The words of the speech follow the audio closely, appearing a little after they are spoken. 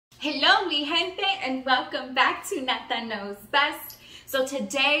Hello mi gente and welcome back to Neta Knows Best. So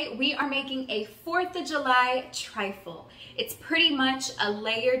today we are making a 4th of July trifle. It's pretty much a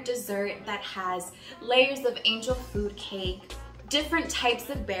layered dessert that has layers of angel food cake, different types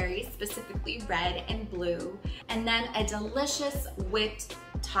of berries, specifically red and blue, and then a delicious whipped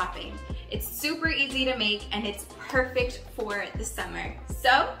topping. It's super easy to make and it's perfect for the summer.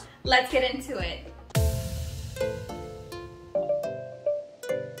 So let's get into it.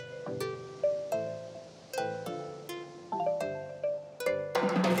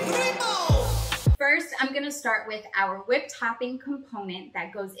 First, I'm gonna start with our whipped topping component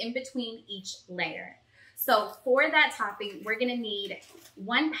that goes in between each layer. So for that topping, we're gonna need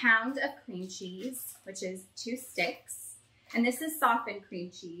 1 pound of cream cheese, which is 2 sticks. And this is softened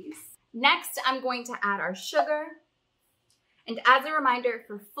cream cheese. Next, I'm going to add our sugar. And as a reminder,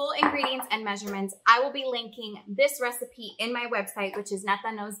 for full ingredients and measurements, I will be linking this recipe in my website, which is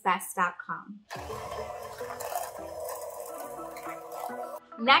netaknowsbest.com.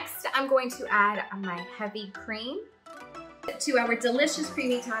 Next, I'm going to add my heavy cream. To our delicious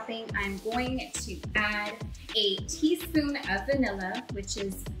creamy topping, I'm going to add a teaspoon of vanilla, which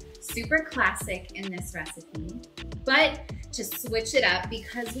is super classic in this recipe. But to switch it up,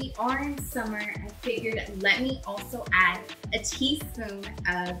 because we are in summer, I figured let me also add a teaspoon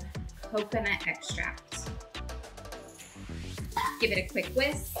of coconut extract. Give it a quick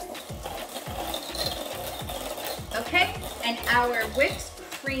whisk. Okay, and our whipped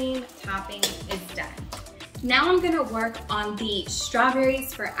cream topping is done. Now I'm gonna work on the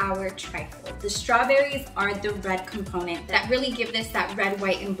strawberries for our trifle. The strawberries are the red component that really give this that red,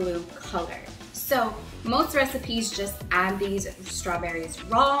 white, and blue color. So most recipes just add these strawberries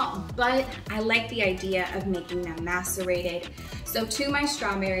raw, but I like the idea of making them macerated. So to my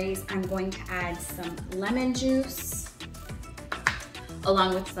strawberries, I'm going to add some lemon juice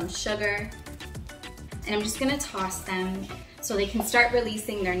along with some sugar. And I'm just gonna toss them so they can start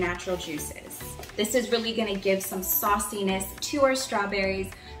releasing their natural juices. This is really gonna give some sauciness to our strawberries.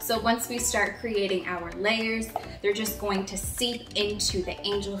 So once we start creating our layers, they're just going to seep into the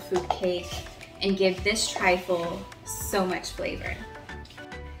angel food cake and give this trifle so much flavor.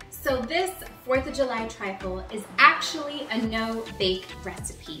 So this 4th of July trifle is actually a no-bake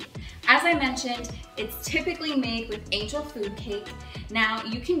recipe. As I mentioned, it's typically made with angel food cake. Now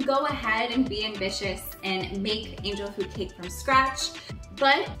you can go ahead and be ambitious and make angel food cake from scratch,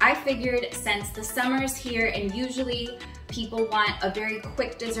 but I figured since the summer's here and usually people want a very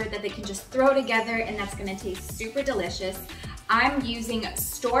quick dessert that they can just throw together and that's gonna taste super delicious, I'm using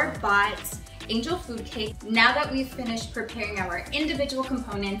store-bought angel food cake. Now that we've finished preparing our individual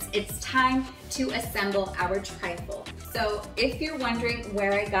components, it's time to assemble our trifle. So if you're wondering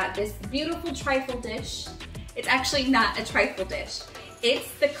where I got this beautiful trifle dish, it's actually not a trifle dish.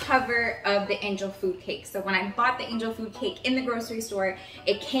 It's the cover of the angel food cake. So when I bought the angel food cake in the grocery store,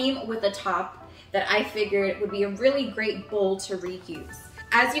 it came with a top that I figured would be a really great bowl to reuse.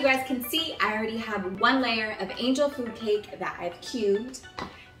 As you guys can see, I already have 1 layer of angel food cake that I've cubed.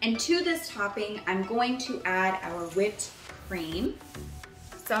 And to this topping, I'm going to add our whipped cream.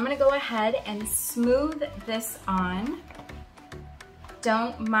 So I'm gonna go ahead and smooth this on.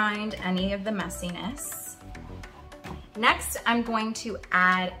 Don't mind any of the messiness. Next, I'm going to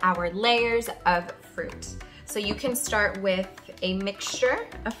add our layers of fruit. So you can start with a mixture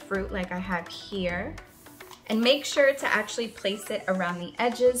of fruit like I have here, and make sure to actually place it around the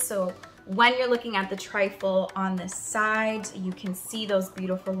edges so when you're looking at the trifle on the side, you can see those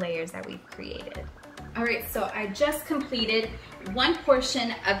beautiful layers that we've created. All right, so I just completed 1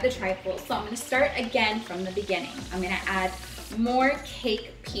 portion of the trifle, so I'm gonna start again from the beginning. I'm gonna add more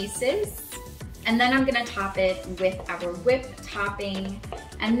cake pieces, and then I'm gonna top it with our whipped topping,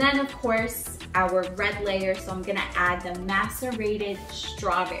 and then of course, our red layer, so I'm gonna add the macerated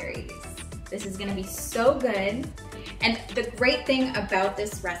strawberries. This is gonna be so good. And the great thing about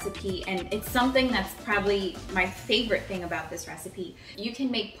this recipe, and it's something that's probably my favorite thing about this recipe, you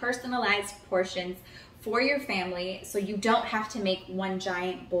can make personalized portions for your family so you don't have to make 1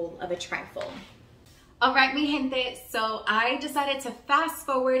 giant bowl of a trifle. All right, mi gente, so I decided to fast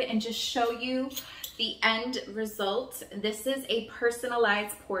forward and just show you the end result. This is a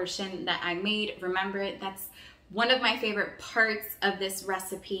personalized portion that I made. Remember, that's one of my favorite parts of this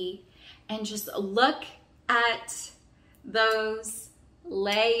recipe. And just look at those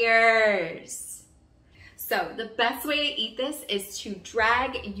layers. So the best way to eat this is to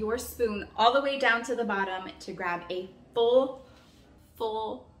drag your spoon all the way down to the bottom to grab a full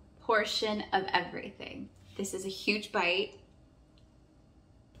portion of everything. This is a huge bite.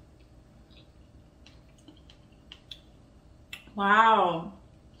 Wow.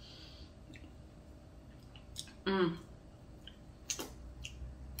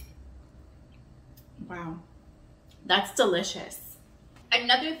 Wow, that's delicious.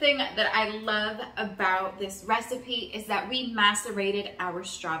 Another thing that I love about this recipe is that we macerated our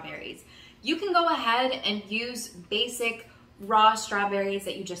strawberries. You can go ahead and use basic raw strawberries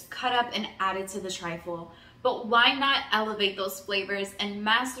that you just cut up and added to the trifle, but why not elevate those flavors and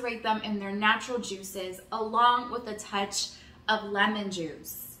macerate them in their natural juices along with a touch of lemon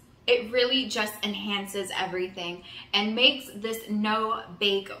juice? It really just enhances everything and makes this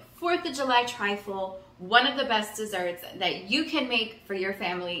no-bake 4th of July trifle one of the best desserts that you can make for your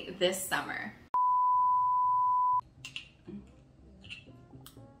family this summer.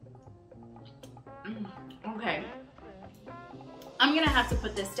 Okay, I'm gonna have to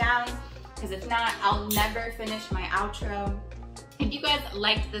put this down because if not, I'll never finish my outro. If you guys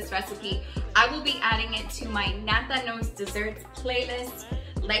liked this recipe, I will be adding it to my Not That Knows Desserts playlist.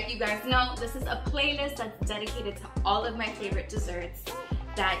 Like you guys know, this is a playlist that's dedicated to all of my favorite desserts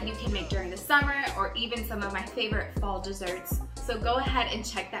that you can make during the summer, or even some of my favorite fall desserts. So go ahead and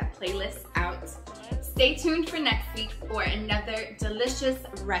check that playlist out. Stay tuned for next week for another delicious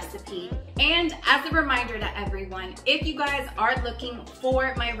recipe. And as a reminder to everyone, if you guys are looking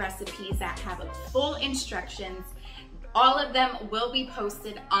for my recipes that have full instructions, all of them will be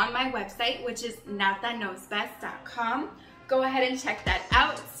posted on my website, which is notthatknowsbest.com. Go ahead and check that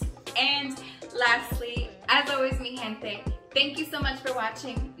out. And lastly, as always, mi gente, thank you so much for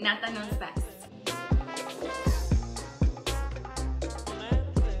watching Not That Knows Best.